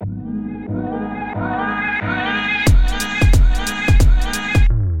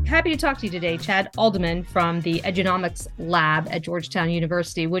happy to talk to you today, Chad Alderman from the Edunomics Lab at Georgetown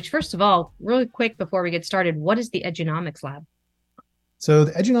University, which, first of all, really quick before we get started, what is the Edunomics Lab? So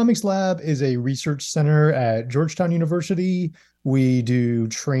the Edunomics Lab is a research center at Georgetown University. We do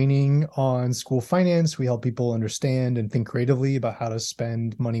training on school finance. We help people understand and think creatively about how to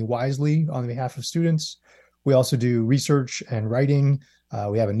spend money wisely on behalf of students. We also do research and writing.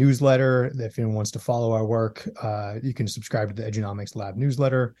 We have a newsletter. If anyone wants to follow our work, you can subscribe to the Edunomics Lab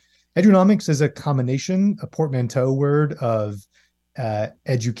newsletter. Edunomics is a combination, a portmanteau word of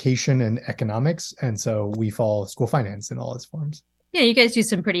education and economics. And so we follow school finance in all its forms. Yeah, you guys do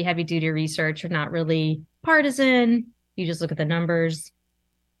some pretty heavy duty research. You're not really partisan. You just look at the numbers.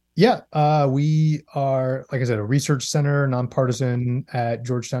 Yeah, we are, like I said, a research center, nonpartisan at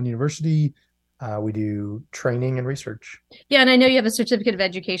Georgetown University. We do training and research. Yeah, and I know you have a certificate of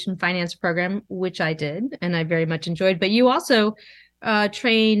education finance program, which I did, and I very much enjoyed. But you also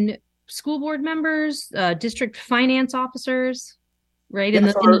train school board members, district finance officers, right? In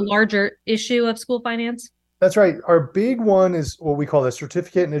the larger issue of school finance. That's right. Our big one is what we call the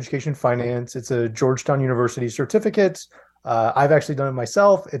Certificate in Education Finance. It's a Georgetown University certificate. I've actually done it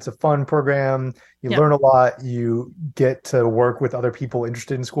myself. It's a fun program. You learn a lot. You get to work with other people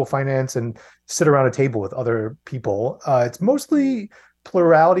interested in school finance and sit around a table with other people. It's mostly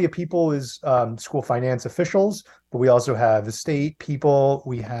plurality of people is school finance officials, but we also have the state people.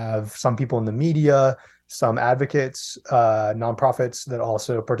 We have some people in the media, some advocates, nonprofits that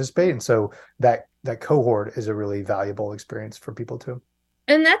also participate. And so that cohort is a really valuable experience for people too.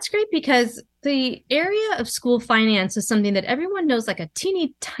 And that's great because the area of school finance is something that everyone knows like a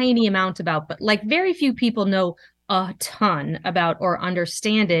teeny tiny amount about, but like very few people know a ton about or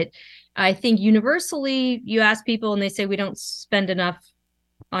understand it. I think universally you ask people and they say we don't spend enough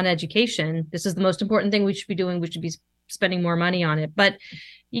on education. This is the most important thing we should be doing. We should be spending more money on it. But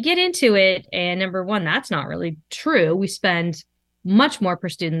you get into it and number one, that's not really true. We spend much more per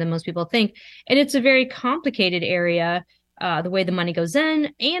student than most people think. And it's a very complicated area, the way the money goes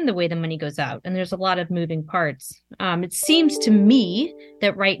in and the way the money goes out. And there's a lot of moving parts. It seems to me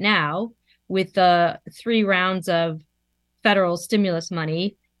that right now, with the 3 rounds of federal stimulus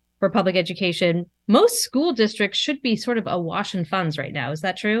money for public education, most school districts should be sort of awash in funds right now. Is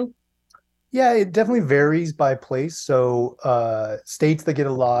that true? Yeah, it definitely varies by place. So states that get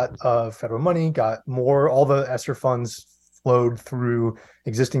a lot of federal money got more, all the ESSER funds flowed through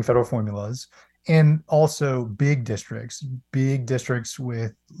existing federal formulas. And also big districts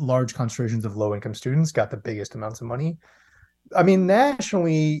with large concentrations of low-income students got the biggest amounts of money. I mean,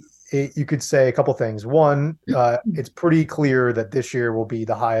 nationally, you could say a couple things. One, it's pretty clear that this year will be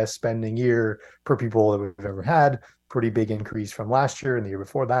the highest spending year per pupil that we've ever had. Pretty big increase from last year and the year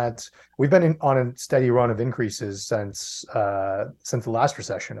before that. We've been on a steady run of increases since the last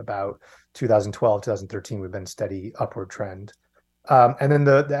recession, about 2012, 2013. We've been steady upward trend. And then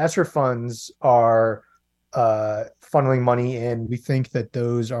the ESSER funds are funneling money in. We think that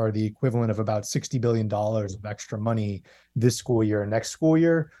those are the equivalent of about $60 billion of extra money this school year and next school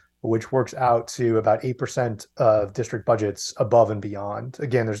year, which works out to about 8% of district budgets above and beyond.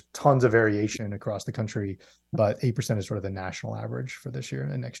 Again, there's tons of variation across the country, but 8% is sort of the national average for this year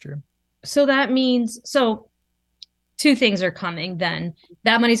and next year. So that means, two things are coming then.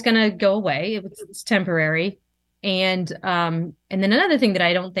 That money's going to go away. It's temporary. And then another thing that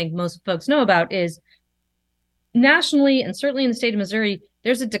I don't think most folks know about is nationally, and certainly in the state of Missouri,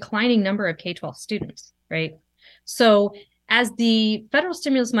 there's a declining number of K-12 students, right? So as the federal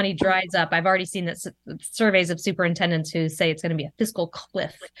stimulus money dries up, I've already seen that surveys of superintendents who say it's going to be a fiscal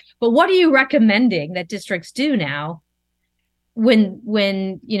cliff. But what are you recommending that districts do now when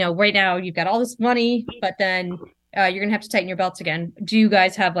right now you've got all this money, but then you're going to have to tighten your belts again? Do you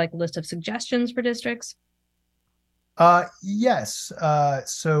guys have like a list of suggestions for districts? Yes.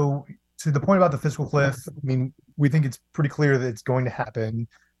 So to the point about the fiscal cliff, I mean, we think it's pretty clear that it's going to happen.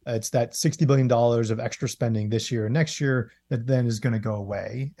 It's that $60 billion of extra spending this year and next year that then is going to go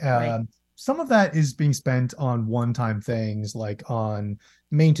away. Right. Some of that is being spent on one-time things like on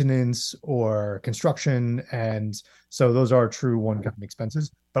maintenance or construction. And so those are true one-time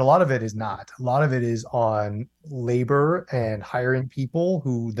expenses, but a lot of it is not. A lot of it is on labor and hiring people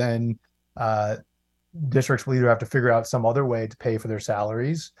who then districts will either have to figure out some other way to pay for their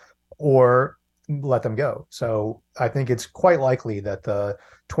salaries or let them go. So I think it's quite likely that the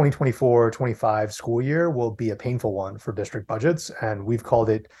 2024-25 school year will be a painful one for district budgets. And we've called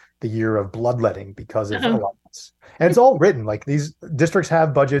it the year of bloodletting because of allowance. And it's all written, like these districts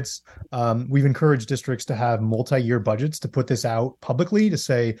have budgets. We've encouraged districts to have multi-year budgets to put this out publicly to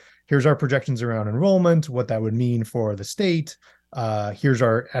say, here's our projections around enrollment, what that would mean for the state. Here's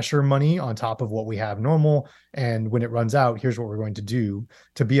our ESSER money on top of what we have normal. And when it runs out, here's what we're going to do,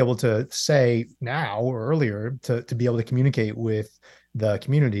 to be able to say now or earlier, to be able to communicate with the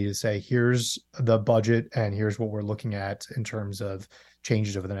community to say, here's the budget and here's what we're looking at in terms of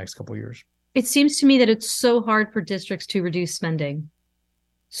changes over the next couple of years. It seems to me that it's so hard for districts to reduce spending.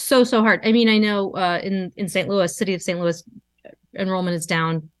 So hard. I mean, I know in St. Louis, city of St. Louis, enrollment is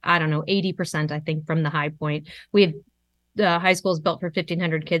down, I don't know, 80%, I think, from the high point. We have high schools built for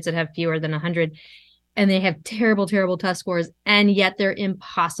 1,500 kids that have fewer than 100, and they have terrible, terrible test scores, and yet they're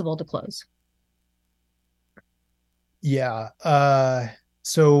impossible to close. Yeah.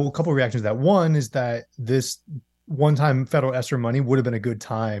 So a couple of reactions to that. One is that this one-time federal ESSER money would have been a good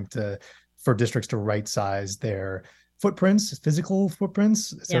time for districts to right size their footprints, physical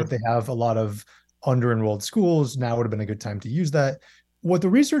footprints. So if they have a lot of under-enrolled schools, now would have been a good time to use that. What the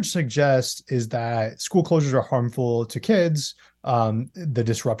research suggests is that school closures are harmful to kids. The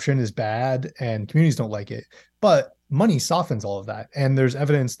disruption is bad and communities don't like it. But money softens all of that. And there's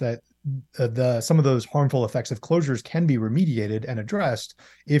evidence that some of those harmful effects of closures can be remediated and addressed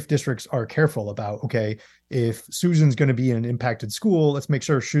if districts are careful about, okay, if Susan's going to be in an impacted school, let's make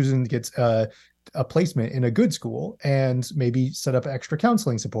sure Susan gets a placement in a good school, and maybe set up extra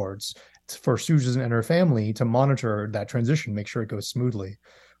counseling supports for Susan and her family to monitor that transition, make sure it goes smoothly.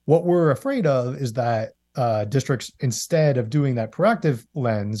 What we're afraid of is that districts, instead of doing that proactive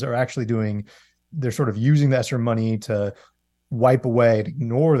lens, are actually they're sort of using the ESSER money to wipe away and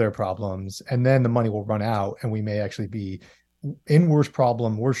ignore their problems, and then the money will run out and we may actually be in worse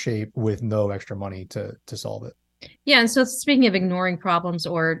shape with no extra money to solve it. Yeah, and so speaking of ignoring problems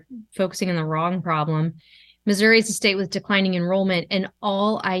or focusing on the wrong problem, Missouri is a state with declining enrollment, and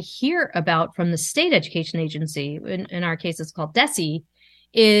all I hear about from the state education agency, in our case it's called DESE,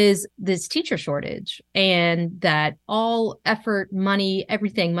 is this teacher shortage, and that all effort, money,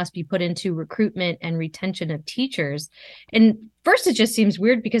 everything must be put into recruitment and retention of teachers. And first, it just seems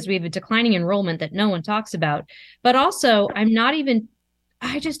weird because we have a declining enrollment that no one talks about. But also,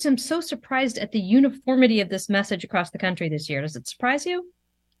 I just am so surprised at the uniformity of this message across the country this year. Does it surprise you?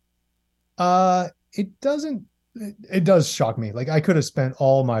 It doesn't. It does shock me. Like, I could have spent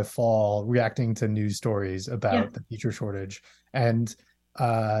all my fall reacting to news stories about the teacher shortage, and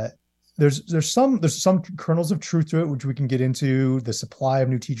there's some kernels of truth to it, which we can get into. The supply of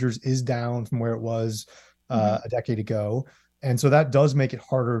new teachers is down from where it was a decade ago, and so that does make it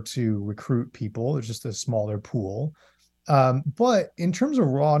harder to recruit people. It's just a smaller pool. But in terms of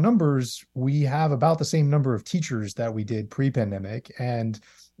raw numbers, we have about the same number of teachers that we did pre-pandemic. And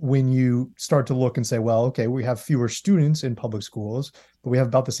when you start to look and say, well, okay, we have fewer students in public schools, but we have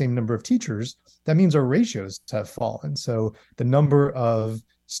about the same number of teachers, that means our ratios have fallen. So the number of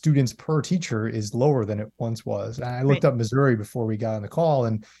students per teacher is lower than it once was. And I looked up Missouri before we got on the call,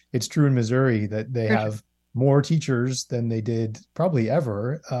 and it's true in Missouri that they have more teachers than they did probably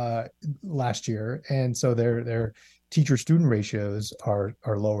ever last year. And so their teacher student ratios are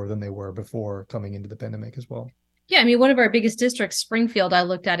lower than they were before coming into the pandemic as well. Yeah, I mean, one of our biggest districts, Springfield, I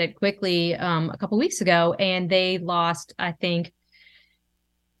looked at it quickly a couple of weeks ago, and they lost, I think,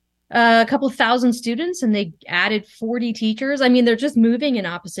 a couple thousand students, and they added 40 teachers. I mean, they're just moving in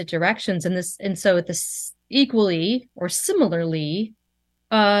opposite directions. And so this equally or similarly,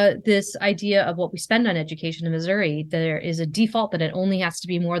 this idea of what we spend on education in Missouri, there is a default that it only has to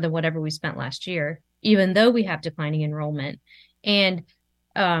be more than whatever we spent last year, even though we have declining enrollment. And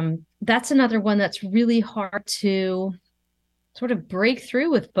that's another one that's really hard to sort of break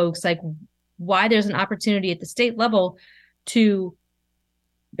through with folks, like why there's an opportunity at the state level to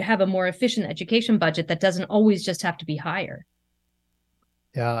have a more efficient education budget that doesn't always just have to be higher.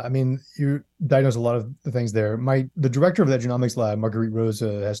 Yeah, I mean, you diagnose a lot of the things there. The director of the Genomics Lab, Marguerite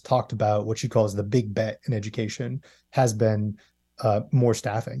Rosa, has talked about what she calls the big bet in education has been more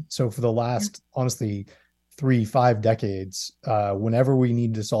staffing. So for the last, honestly, 3-5 decades, whenever we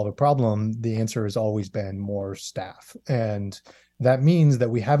need to solve a problem, the answer has always been more staff. And that means that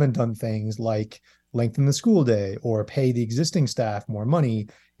we haven't done things like lengthen the school day or pay the existing staff more money.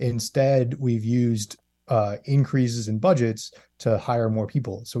 Instead, we've used increases in budgets to hire more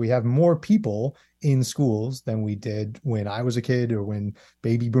people. So we have more people in schools than we did when I was a kid or when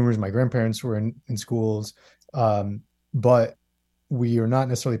baby boomers, my grandparents, were in schools. But we are not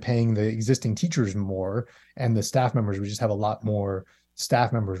necessarily paying the existing teachers more, and the staff members, we just have a lot more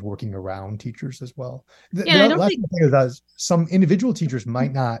staff members working around teachers as well. Yeah, the last thing is some individual teachers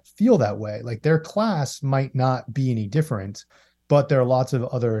might not feel that way. Like their class might not be any different, but there are lots of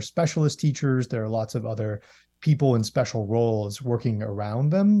other specialist teachers. There are lots of other people in special roles working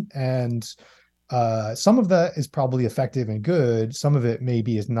around them. And Some of that is probably effective and good. Some of it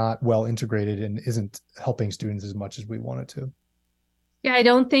maybe is not well integrated and isn't helping students as much as we want it to. Yeah, I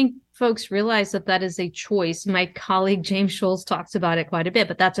don't think folks realize that that is a choice. My colleague James Scholes talks about it quite a bit,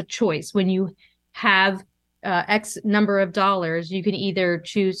 but that's a choice. When you have X number of dollars, you can either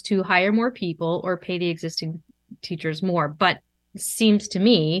choose to hire more people or pay the existing teachers more. But it seems to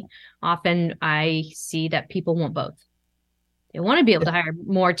me, often I see that people want both. They want to be able to hire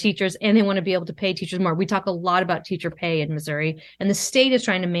more teachers and they want to be able to pay teachers more. We talk a lot about teacher pay in Missouri, and the state is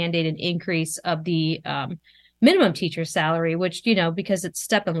trying to mandate an increase of the minimum teacher salary, which, because it's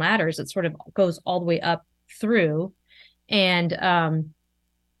step and ladders, it sort of goes all the way up through. And,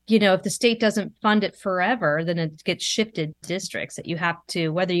 if the state doesn't fund it forever, then it gets shifted to districts that you have to,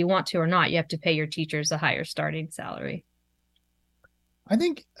 whether you want to or not, you have to pay your teachers a higher starting salary. I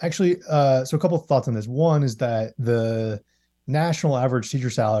think actually, so a couple of thoughts on this. One is that the national average teacher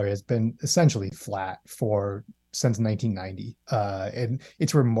salary has been essentially flat since 1990. And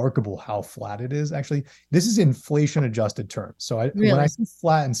it's remarkable how flat it is. Actually, this is inflation adjusted terms. So when I say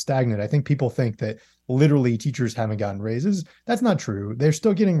flat and stagnant, I think people think that literally teachers haven't gotten raises. That's not true. They're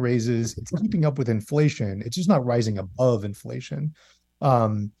still getting raises. It's keeping up with inflation. It's just not rising above inflation. Why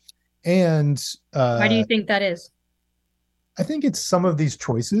do you think that is? I think it's some of these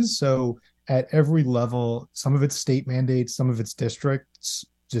choices. So at every level, some of it's state mandates, some of it's districts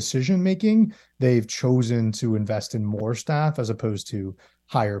decision making. They've chosen to invest in more staff as opposed to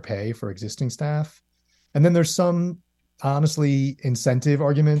higher pay for existing staff. And then there's some honestly incentive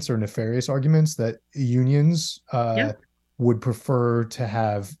arguments or nefarious arguments that unions would prefer to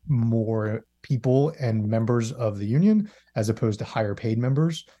have more people and members of the union as opposed to higher paid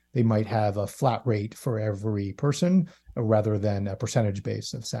members. They might have a flat rate for every person rather than a percentage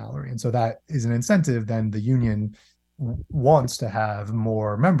base of salary. And so that is an incentive. Then the union wants to have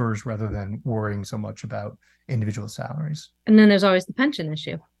more members rather than worrying so much about individual salaries. And then there's always the pension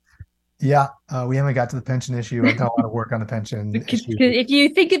issue. Yeah, we haven't got to the pension issue. I've done a lot of work on the pension issue. If you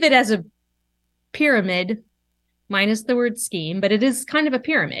think of it as a pyramid, minus the word scheme, but it is kind of a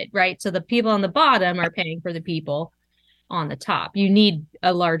pyramid, right? So the people on the bottom are paying for the people on the top. You need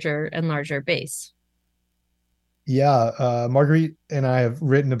a larger and larger base. Yeah, Marguerite and I have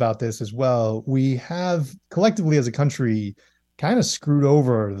written about this as well. We have collectively as a country kind of screwed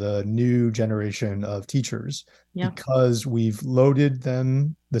over the new generation of teachers because we've loaded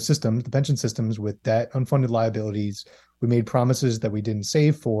the pension systems with debt, unfunded liabilities. We made promises that we didn't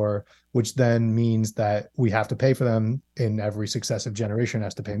save for, which then means that we have to pay for them in every successive generation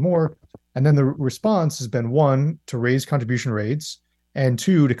has to pay more. And then the response has been, one, to raise contribution rates, and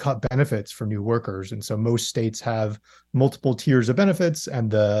two, to cut benefits for new workers. And so most states have multiple tiers of benefits, and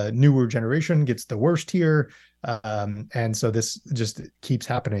the newer generation gets the worst tier. And so this just keeps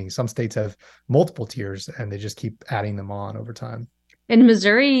happening. Some states have multiple tiers, and they just keep adding them on over time. In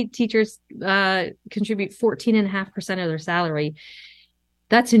Missouri, teachers contribute 14.5% of their salary.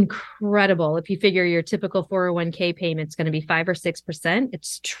 That's incredible. If you figure your typical 401k payment is going to be 5 or 6%,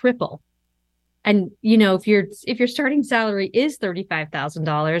 it's triple. And if your starting salary is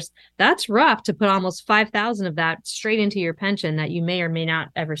 $35,000, that's rough to put almost 5,000 of that straight into your pension that you may or may not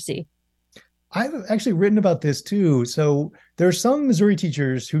ever see. I've actually written about this too. So there are some Missouri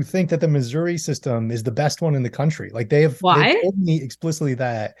teachers who think that the Missouri system is the best one in the country. Like they've told me explicitly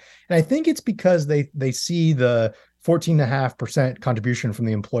that. And I think it's because they see the 14.5% contribution from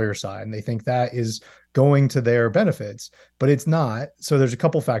the employer side, and they think that is going to their benefits, but it's not. So there's a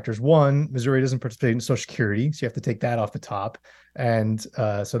couple factors. One, Missouri doesn't participate in Social Security, so you have to take that off the top. And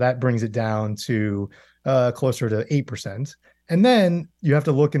so that brings it down to closer to 8%. And then you have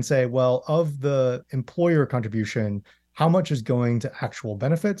to look and say, well, of the employer contribution, how much is going to actual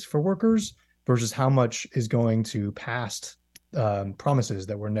benefits for workers versus how much is going to past promises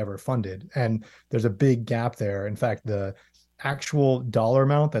that were never funded? And there's a big gap there. In fact, the actual dollar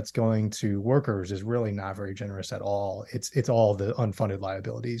amount that's going to workers is really not very generous at all. It's all the unfunded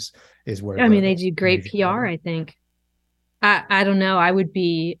liabilities is where they do great PR, I think. I don't know. I would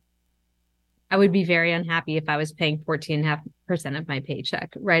be very unhappy if I was paying 14.5% of my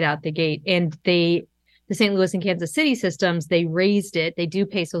paycheck right out the gate. And the St. Louis and Kansas City systems, they raised it. They do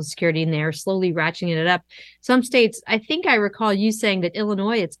pay Social Security, and they're slowly ratcheting it up. Some states, I think I recall you saying that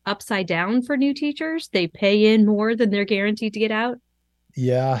Illinois, it's upside down for new teachers. They pay in more than they're guaranteed to get out.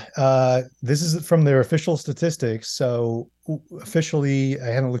 Yeah, this is from their official statistics. So officially, I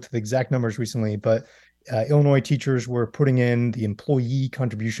haven't looked at the exact numbers recently, but Illinois teachers were putting in, the employee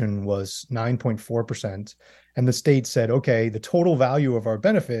contribution was 9.4%. And the state said, okay, the total value of our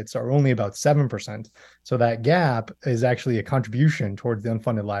benefits are only about 7%. So that gap is actually a contribution towards the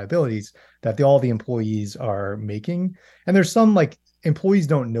unfunded liabilities that all the employees are making. And there's some, like, employees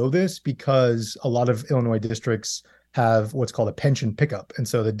don't know this because a lot of Illinois districts have what's called a pension pickup. And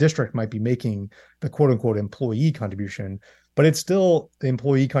so the district might be making the quote unquote employee contribution, but it's still the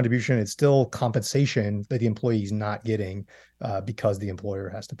employee contribution. It's still compensation that the employee is not getting because the employer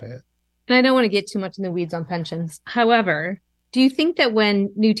has to pay it. And I don't want to get too much in the weeds on pensions. However, do you think that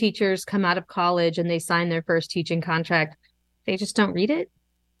when new teachers come out of college and they sign their first teaching contract, they just don't read it?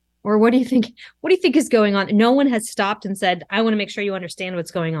 Or what do you think? What do you think is going on? No one has stopped and said, "I want to make sure you understand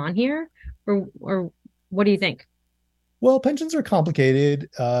what's going on here," or what do you think? Well, pensions are complicated.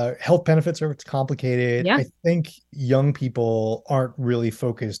 Health benefits are complicated. Yeah, I think young people aren't really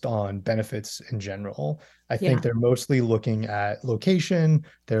focused on benefits in general. I think yeah. they're mostly looking at location.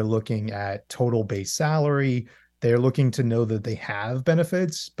 They're looking at total base salary. They're looking to know that they have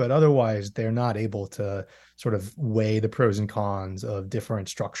benefits, but otherwise they're not able to sort of weigh the pros and cons of different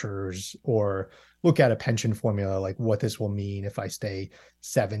structures or look at a pension formula, like what this will mean if I stay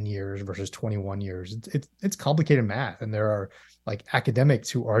 7 years versus 21 years. It's complicated math. And there are, like,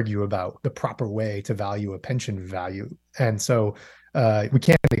 academics who argue about the proper way to value a pension value. And so we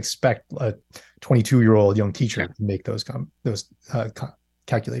can't expect a 22-year-old young teacher to make those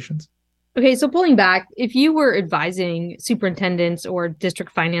calculations. Okay, so pulling back, if you were advising superintendents or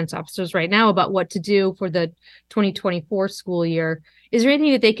district finance officers right now about what to do for the 2024 school year, is there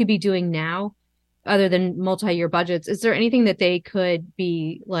anything that they could be doing now other than multi-year budgets? Is there anything that they could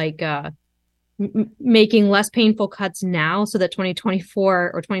be like making less painful cuts now so that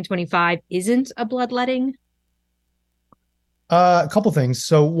 2024 or 2025 isn't a bloodletting? A couple things.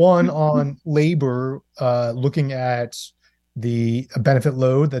 So one, on labor, looking at the benefit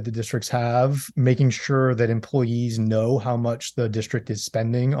load that the districts have, making sure that employees know how much the district is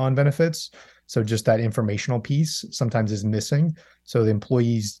spending on benefits. So just that informational piece sometimes is missing. So the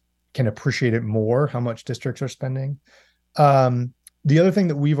employees can appreciate it more, how much districts are spending. The other thing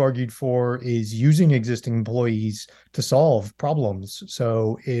that we've argued for is using existing employees to solve problems.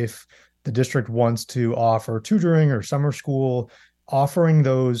 So if the district wants to offer tutoring or summer school, offering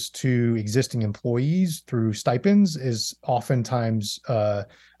those to existing employees through stipends is oftentimes a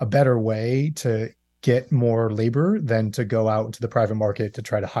better way to get more labor than to go out into the private market to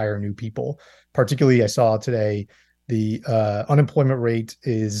try to hire new people. Particularly, I saw today the unemployment rate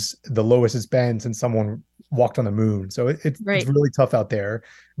is the lowest it's been since someone walked on the moon. So it's really tough out there.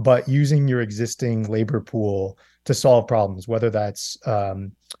 But using your existing labor pool to solve problems, whether that's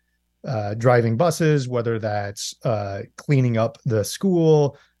driving buses, whether that's cleaning up the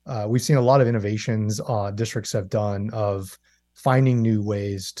school. We've seen a lot of innovations districts have done of finding new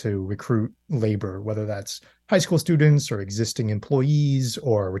ways to recruit labor, whether that's high school students or existing employees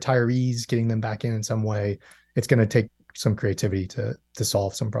or retirees, getting them back in some way. It's going to take some creativity to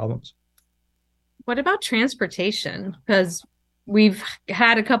solve some problems. What about transportation? Because we've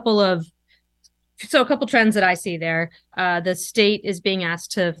had a couple trends that I see there. The state is being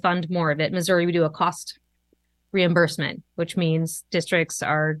asked to fund more of it. Missouri, we do a cost reimbursement, which means districts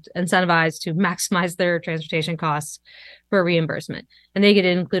are incentivized to maximize their transportation costs for reimbursement. And they get to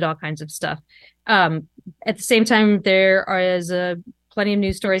include all kinds of stuff. At the same time, there is plenty of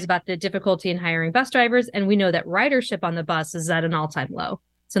news stories about the difficulty in hiring bus drivers. And we know that ridership on the bus is at an all-time low.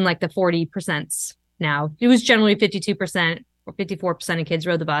 It's in like the 40% now. It was generally 52% or 54% of kids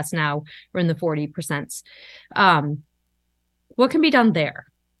rode the bus. Now we're in the 40%. What can be done there?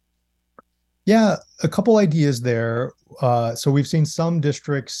 Yeah, a couple ideas there. So we've seen some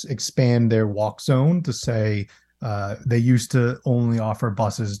districts expand their walk zone to say they used to only offer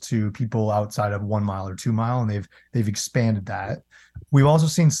buses to people outside of 1 mile or 2 mile, and they've expanded that. We've also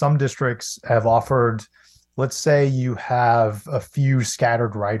seen some districts have offered, let's say you have a few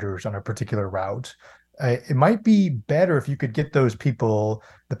scattered riders on a particular route. It might be better if you could get those people,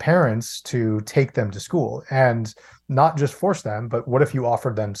 the parents, to take them to school and not just force them, but what if you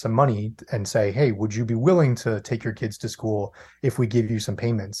offered them some money and say, hey, would you be willing to take your kids to school if we give you some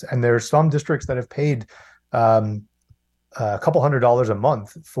payments? And there's some districts that have paid a couple $100s a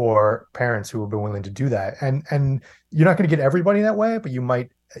month for parents who have been willing to do that. And you're not going to get everybody that way, but you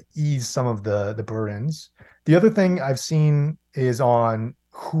might ease some of the burdens. The other thing I've seen is on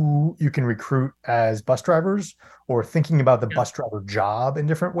who you can recruit as bus drivers, or thinking about the bus driver job in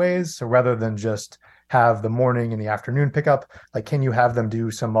different ways. So rather than just have the morning and the afternoon pickup, like, can you have them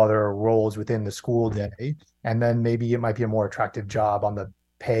do some other roles within the school day? And then maybe it might be a more attractive job on the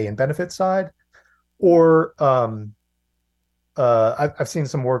pay and benefit side. or I've seen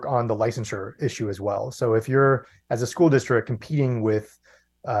some work on the licensure issue as well. So if you're as a school district competing with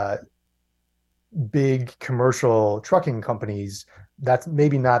uh, big commercial trucking companies, that's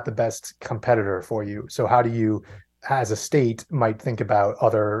maybe not the best competitor for you. So how do you, as a state, might think about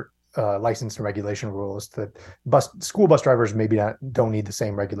other license and regulation rules that school bus drivers maybe not don't need the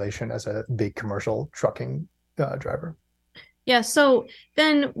same regulation as a big commercial trucking driver. Yeah. So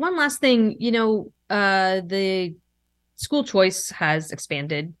then one last thing, the school choice has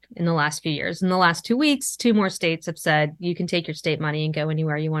expanded in the last few years. In the last 2 weeks, two more states have said you can take your state money and go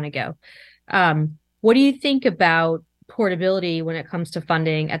anywhere you want to go. What do you think about portability when it comes to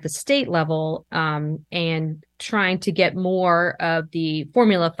funding at the state level, and trying to get more of the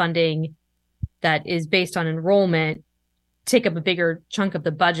formula funding that is based on enrollment take up a bigger chunk of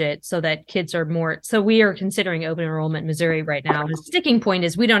the budget so that kids are more. So we are considering open enrollment in Missouri right now. The sticking point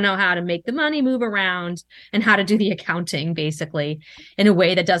is we don't know how to make the money move around and how to do the accounting basically in a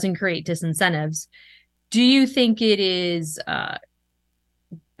way that doesn't create disincentives. Do you think it is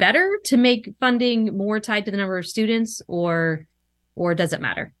better to make funding more tied to the number of students, or does it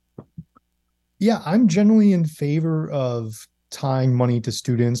matter? Yeah, I'm generally in favor of tying money to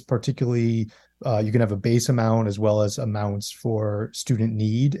students, particularly you can have a base amount as well as amounts for student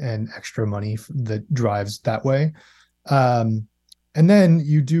need and extra money that drives that way. And then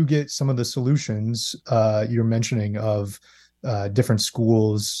you do get some of the solutions you're mentioning of different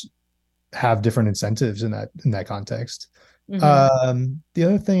schools have different incentives in that context. The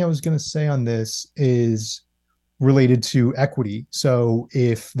other thing I was going to say on this is related to equity. So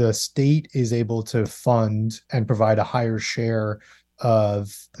if the state is able to fund and provide a higher share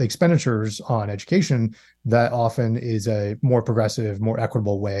of the expenditures on education, that often is a more progressive, more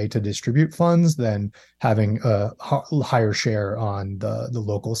equitable way to distribute funds than having a higher share on the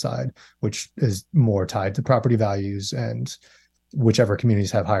local side, which is more tied to property values, and whichever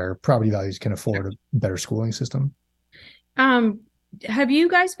communities have higher property values can afford a better schooling system. Have you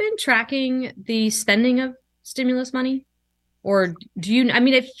guys been tracking the spending of stimulus money? Or do you, I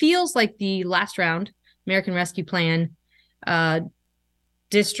mean, it feels like the last round, American Rescue Plan,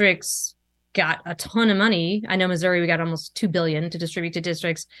 districts got a ton of money. I know Missouri, we got almost 2 billion to distribute to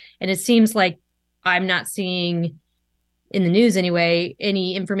districts. And it seems like I'm not seeing in the news anyway,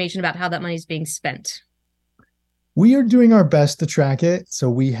 any information about how that money is being spent. We are doing our best to track it. So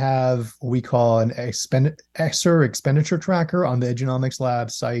we have what we call an ESSER expenditure tracker on the Edunomics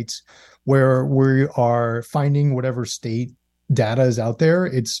Lab site, where we are finding whatever state data is out there.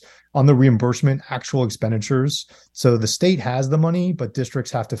 It's on the reimbursement actual expenditures. So the state has the money, but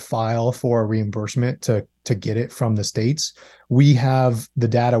districts have to file for a reimbursement to get it from the states. We have the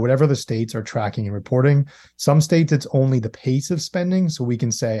data, whatever the states are tracking and reporting. Some states, it's only the pace of spending, so we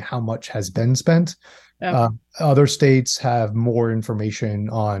can say how much has been spent. Other states have more information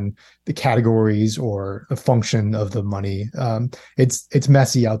on the categories or the function of the money. It's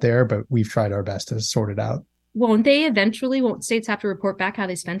messy out there, but we've tried our best to sort it out. Won't states have to report back how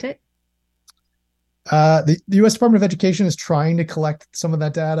they spent it? The U.S. Department of Education is trying to collect some of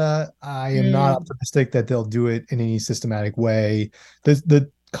that data. I am not optimistic that they'll do it in any systematic way. The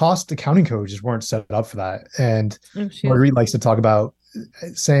cost accounting codes just weren't set up for that. And Marguerite likes to talk about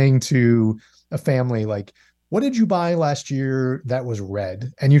saying to a family, like, what did you buy last year that was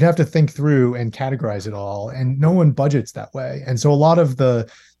red? And you'd have to think through and categorize it all. And no one budgets that way. And so a lot of the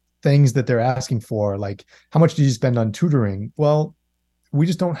things that they're asking for, like, how much did you spend on tutoring? Well, we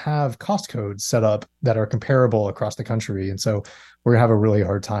just don't have cost codes set up that are comparable across the country. And so we're gonna have a really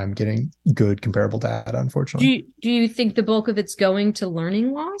hard time getting good comparable data, unfortunately. Do you think the bulk of it's going to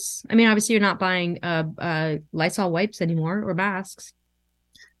learning loss? I mean, obviously you're not buying Lysol wipes anymore or masks.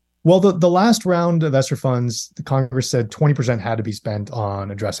 Well, the last round of ESSER funds, the Congress said 20% had to be spent on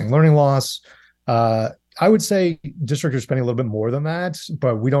addressing learning loss. I would say districts are spending a little bit more than that,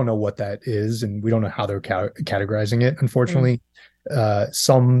 but we don't know what that is, and we don't know how they're categorizing it, unfortunately.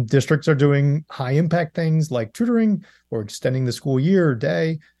 Some districts are doing high impact things like tutoring or extending the school year or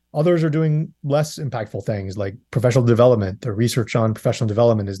day. Others are doing less impactful things like professional development. The research on professional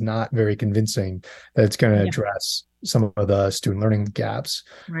development is not very convincing that it's going to address some of the student learning gaps.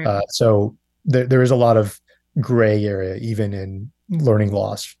 Right. So there is a lot of gray area, even in learning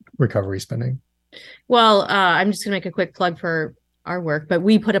loss recovery spending. Well, I'm just going to make a quick plug for our work, but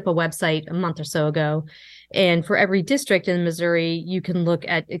we put up a website a month or so ago. And for every district in Missouri, you can look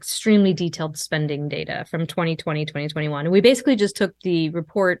at extremely detailed spending data from 2020, 2021. And we basically just took the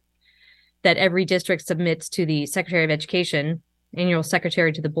report that every district submits to the Secretary of Education, annual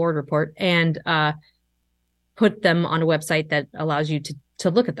secretary to the board report, and put them on a website that allows you to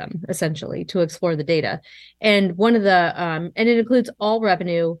look at them, essentially, to explore the data. And one of the and it includes all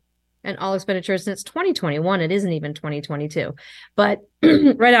revenue and all expenditures since 2021. It isn't even 2022. But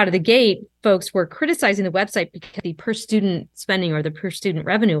right out of the gate, folks were criticizing the website because the per student spending or the per student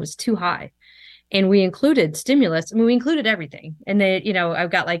revenue was too high. And we included stimulus. I mean, we included everything. And they,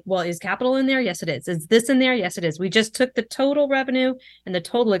 I've got like, well, is capital in there? Yes, it is. Is this in there? Yes, it is. We just took the total revenue and the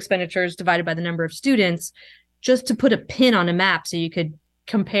total expenditures divided by the number of students just to put a pin on a map so you could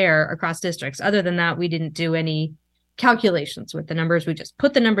compare across districts. Other than that, we didn't do any calculations with the numbers. We just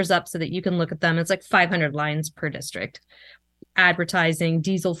put the numbers up so that you can look at them. It's like 500 lines per district. Advertising,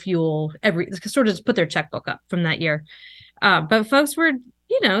 diesel fuel, sort of just put their checkbook up from that year. But folks were,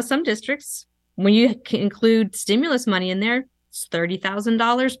 some districts, when you include stimulus money in there, it's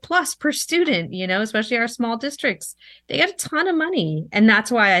 $30,000 plus per student, especially our small districts. They got a ton of money. And that's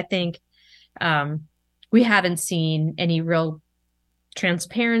why I think we haven't seen any real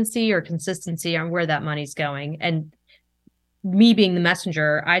transparency or consistency on where that money's going. And me being the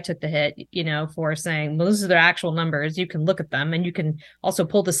messenger, I took the hit, for saying, well, this is their actual numbers. You can look at them and you can also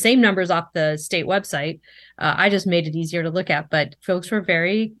pull the same numbers off the state website. I just made it easier to look at, but folks were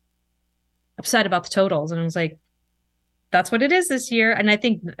very upset about the totals. And I was like, that's what it is this year. And I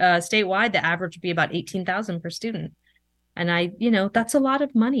think statewide, the average would be about 18,000 per student. And that's a lot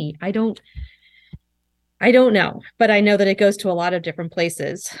of money. I don't know, but I know that it goes to a lot of different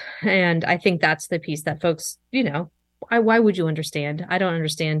places. And I think that's the piece that folks, why would you understand? I don't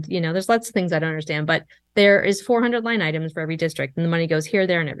understand. There's lots of things I don't understand, but there is 400 line items for every district and the money goes here,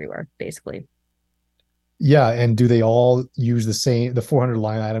 there, and everywhere, basically. Yeah. And do they all use the 400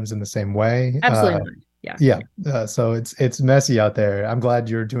 line items in the same way? Absolutely. Yeah. So it's messy out there. I'm glad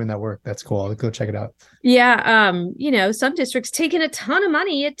you're doing that work. That's cool. I'll go check it out. Yeah. Some districts taking a ton of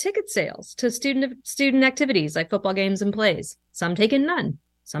money at ticket sales to student activities like football games and plays. Some taking none.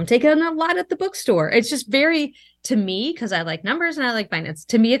 Some taking a lot at the bookstore. It's just to me, because I like numbers and I like finance.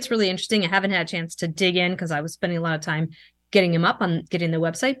 To me, it's really interesting. I haven't had a chance to dig in because I was spending a lot of time getting them up on getting the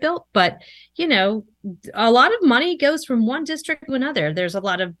website built. But, a lot of money goes from one district to another. There's a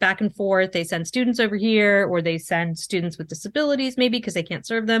lot of back and forth. They send students over here or they send students with disabilities, maybe because they can't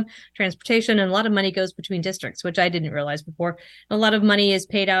serve them, transportation. And a lot of money goes between districts, which I didn't realize before. A lot of money is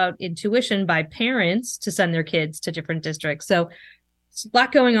paid out in tuition by parents to send their kids to different districts. So it's a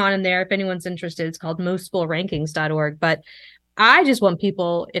lot going on in there. If anyone's interested, it's called mostschoolrankings.org. But I just want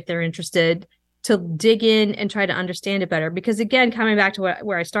people, if they're interested, to dig in and try to understand it better. Because again, coming back to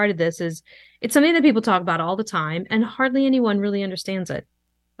where I started this it's something that people talk about all the time and hardly anyone really understands it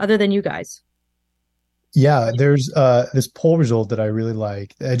other than you guys. Yeah, there's this poll result that I really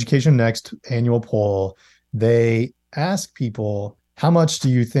like, the Education Next annual poll. They ask people, how much do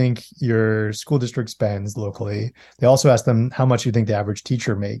you think your school district spends locally? They also ask them how much you think the average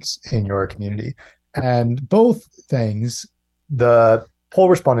teacher makes in your community. And both things, the poll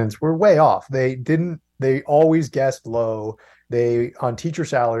respondents were way off. They always guessed low. On teacher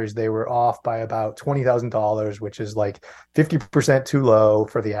salaries, they were off by about $20,000, which is like 50% too low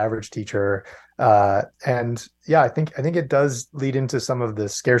for the average teacher. And yeah, I think it does lead into some of the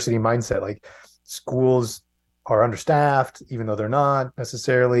scarcity mindset. Like schools are understaffed, even though they're not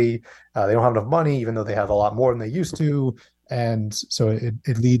necessarily. They don't have enough money, even though they have a lot more than they used to. And so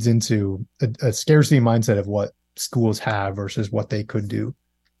it leads into a scarcity mindset of what schools have versus what they could do.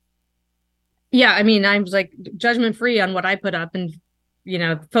 Yeah, I mean, I'm like judgment free on what I put up, and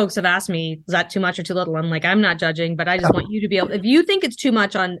folks have asked me, is that too much or too little? I'm like, I'm not judging, but I just want you to be able. If you think it's too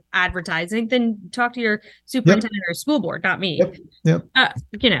much on advertising, then talk to your superintendent or school board, not me. Yep.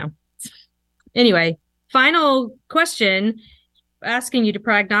 Anyway, final question, asking you to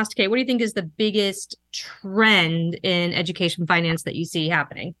prognosticate. What do you think is the biggest trend in education finance that you see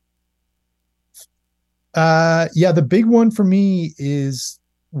happening? The big one for me is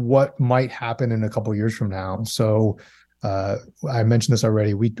what might happen in a couple of years from now. So I mentioned this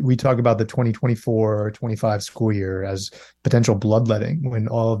already. We talk about the 2024-25 school year as potential bloodletting, when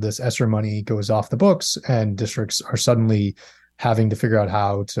all of this ESSER money goes off the books and districts are suddenly having to figure out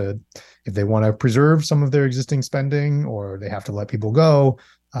how to, if they want to preserve some of their existing spending or they have to let people go.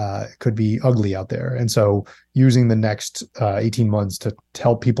 It could be ugly out there. And so using the next 18 months to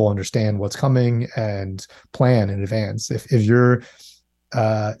help people understand what's coming and plan in advance. If your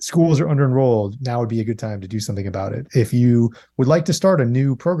schools are under-enrolled, now would be a good time to do something about it. If you would like to start a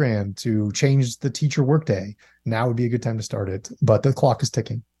new program to change the teacher workday, now would be a good time to start it. But the clock is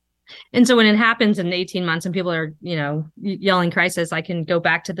ticking. And so when it happens in 18 months and people are, yelling crisis, I can go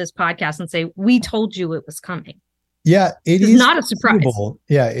back to this podcast and say, we told you it was coming. Yeah, it It's is not a surprise. foreseeable.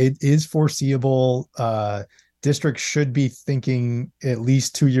 Yeah, it is foreseeable. Districts should be thinking at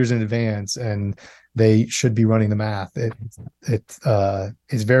least 2 years in advance, and they should be running the math. It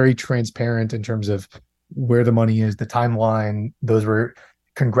is very transparent in terms of where the money is, the timeline. Those were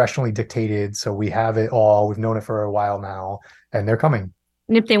congressionally dictated, so we have it all. We've known it for a while now, and they're coming.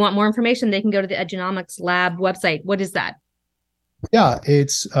 And if they want more information, they can go to the Edunomics Lab website. What is that? Yeah,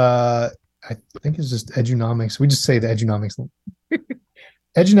 it's I think it's just Edunomics. We just say the Edunomics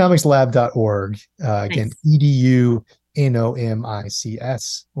edunomicslab.org. Again, Nice.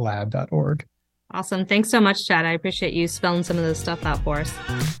 edunomics lab.org. Awesome. Thanks so much, Chad. I appreciate you spelling some of this stuff out for us.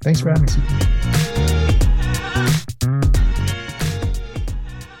 Thanks for having me.